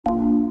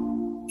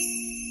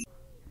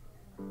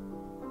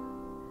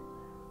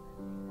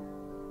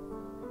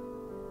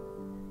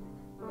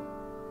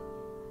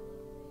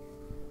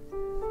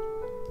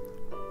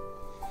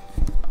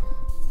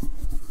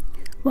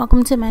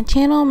Welcome to my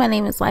channel. My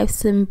name is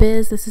Life's in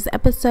Biz. This is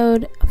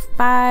episode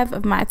 5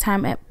 of my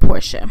time at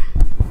Portia.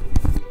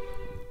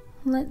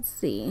 Let's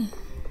see.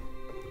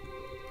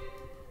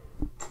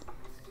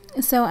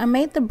 So I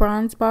made the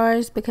bronze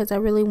bars because I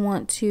really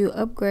want to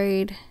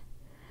upgrade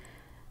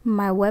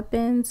my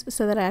weapons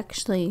so that I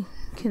actually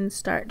can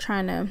start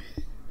trying to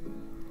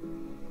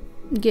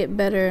get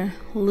better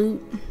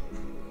loot.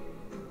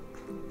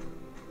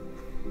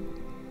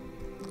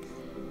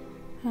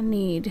 I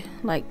need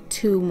like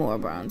 2 more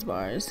bronze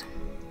bars.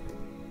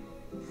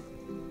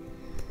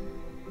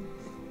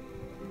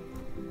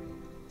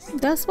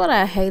 That's what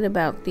I hate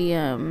about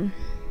the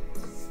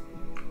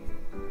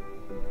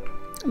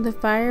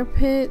fire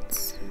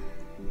pits,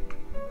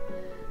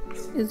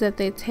 is that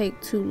they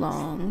take too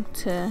long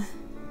to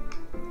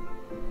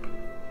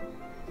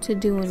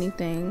do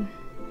anything.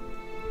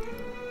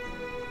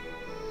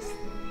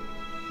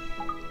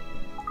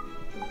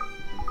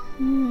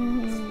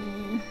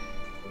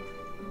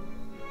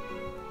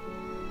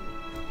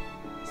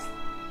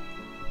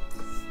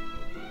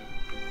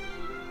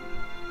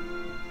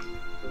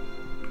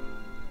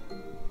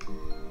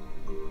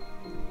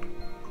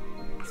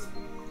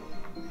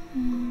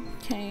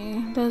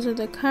 Okay, those are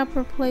the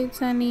copper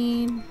plates I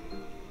need.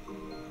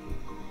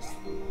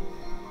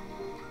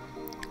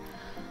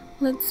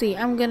 Let's see,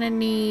 I'm gonna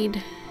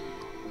need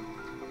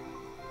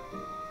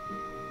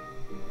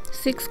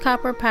 6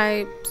 copper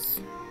pipes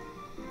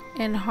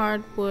and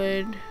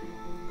hardwood.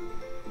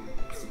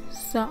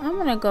 So I'm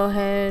gonna go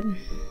ahead.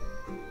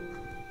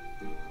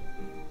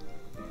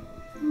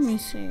 Let me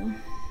see.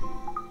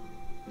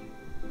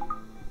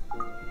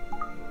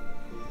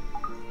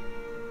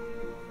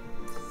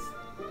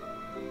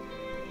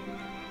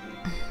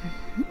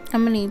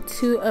 I'm gonna need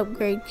 2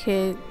 upgrade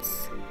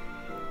kits.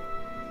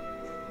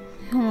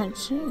 How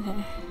much?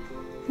 Okay.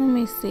 Let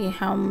me see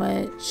how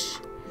much.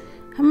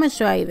 How much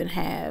do I even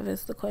have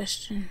is the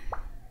question.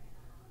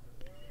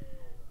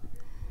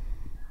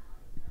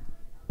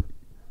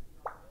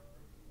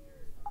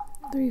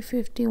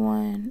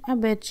 $351. I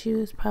bet you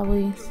it's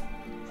probably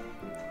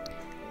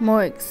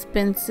more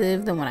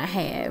expensive than what I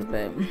have,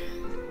 but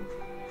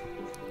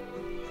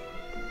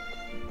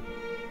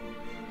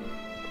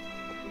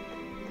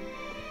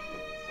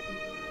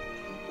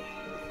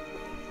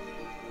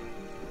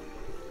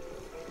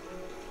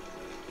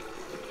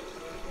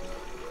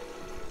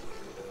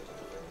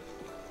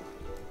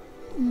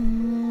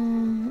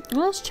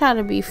let's try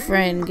to be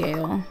friend,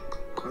 Gail.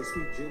 My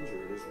sweet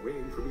Ginger is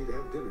waiting for me to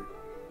have dinner.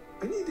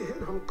 I need to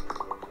head home.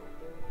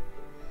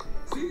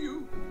 See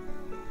you.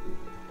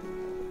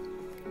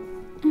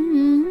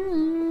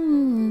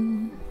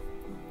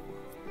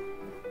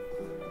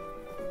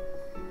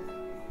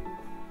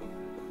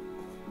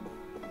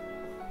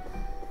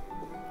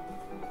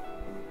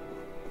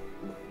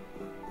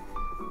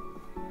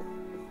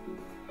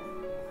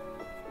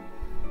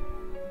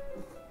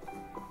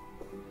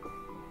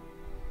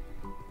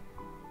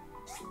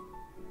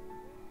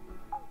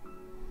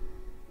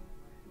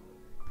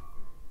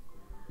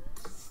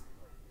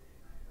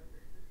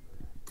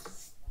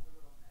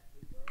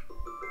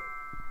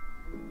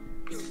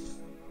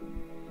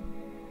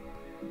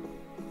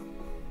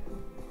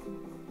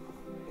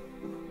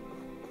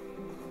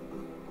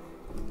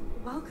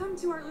 Welcome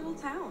to our little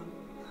town.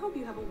 Hope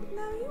you have a...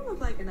 Now you look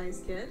like a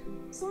nice kid,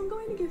 so I'm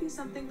going to give you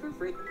something for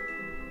free.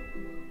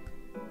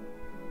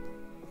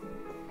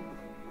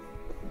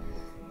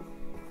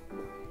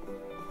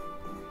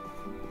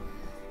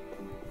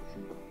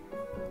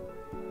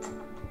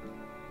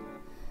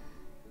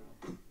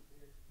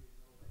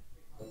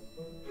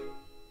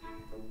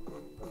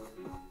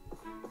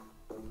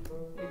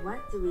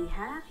 What do we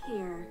have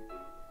here?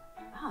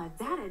 Oh,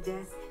 a data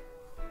disk.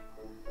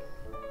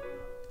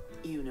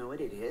 You know what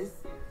it is?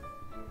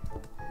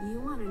 You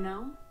want to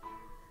know?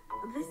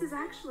 This is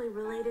actually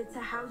related to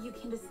how you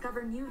can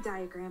discover new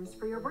diagrams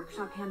for your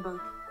workshop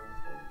handbook.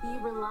 We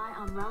rely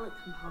on relic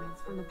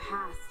components from the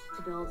past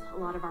to build a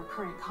lot of our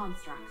current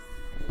constructs.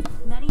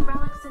 Many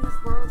relics in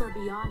this world are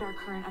beyond our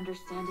current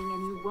understanding,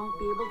 and you won't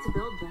be able to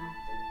build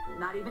them.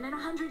 Not even in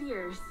 100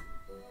 years.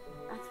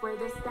 That's where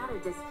this data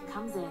disk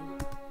comes in.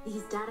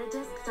 These data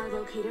disks are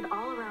located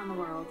all around the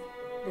world.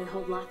 They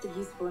hold lots of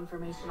useful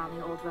information on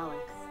the old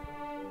relics.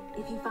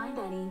 If you find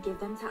any,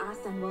 give them to us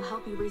and we'll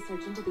help you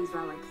research into these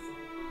relics.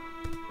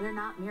 We're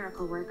not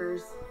miracle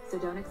workers, so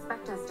don't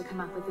expect us to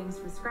come up with things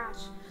from scratch,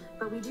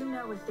 but we do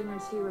know a thing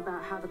or two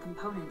about how the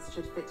components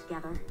should fit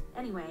together.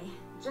 Anyway,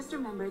 just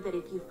remember that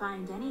if you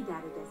find any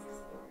data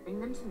disks, bring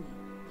them to me,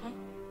 okay?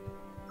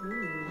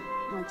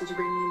 What did you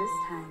bring me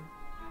this time?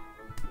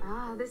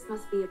 Ah, this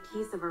must be a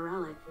piece of a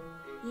relic.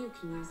 You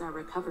can use our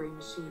recovery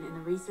machine in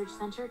the research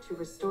center to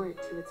restore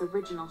it to its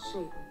original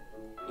shape.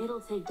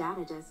 It'll take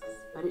data disks,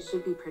 but it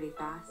should be pretty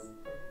fast.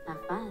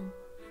 Have fun.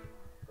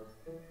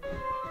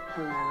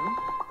 Hello?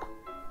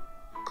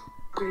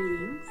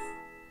 Greetings.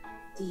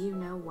 Do you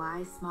know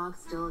why smog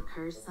still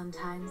occurs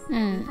sometimes?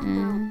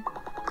 Even though...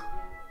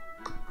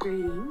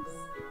 Greetings.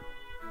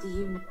 Do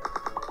you know...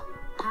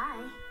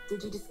 Hi,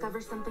 did you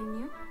discover something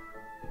new?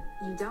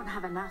 You don't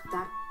have enough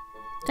data...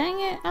 Dang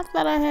it, I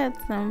thought I had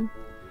some.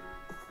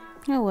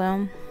 Oh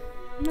well.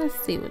 Let's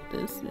see what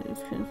this is.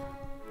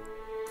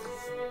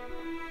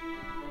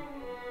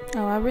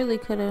 Oh, I really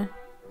could have.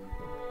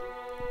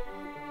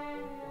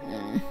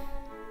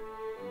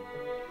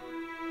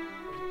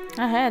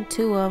 I had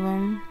 2 of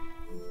them.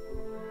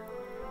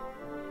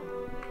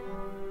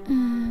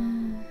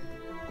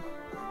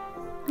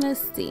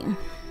 Let's see.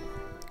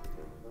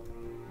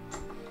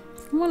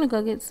 I want to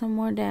go get some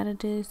more data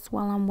discs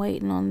while I'm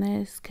waiting on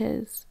this,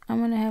 because I'm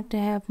going to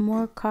have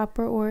more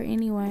copper ore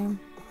anyway.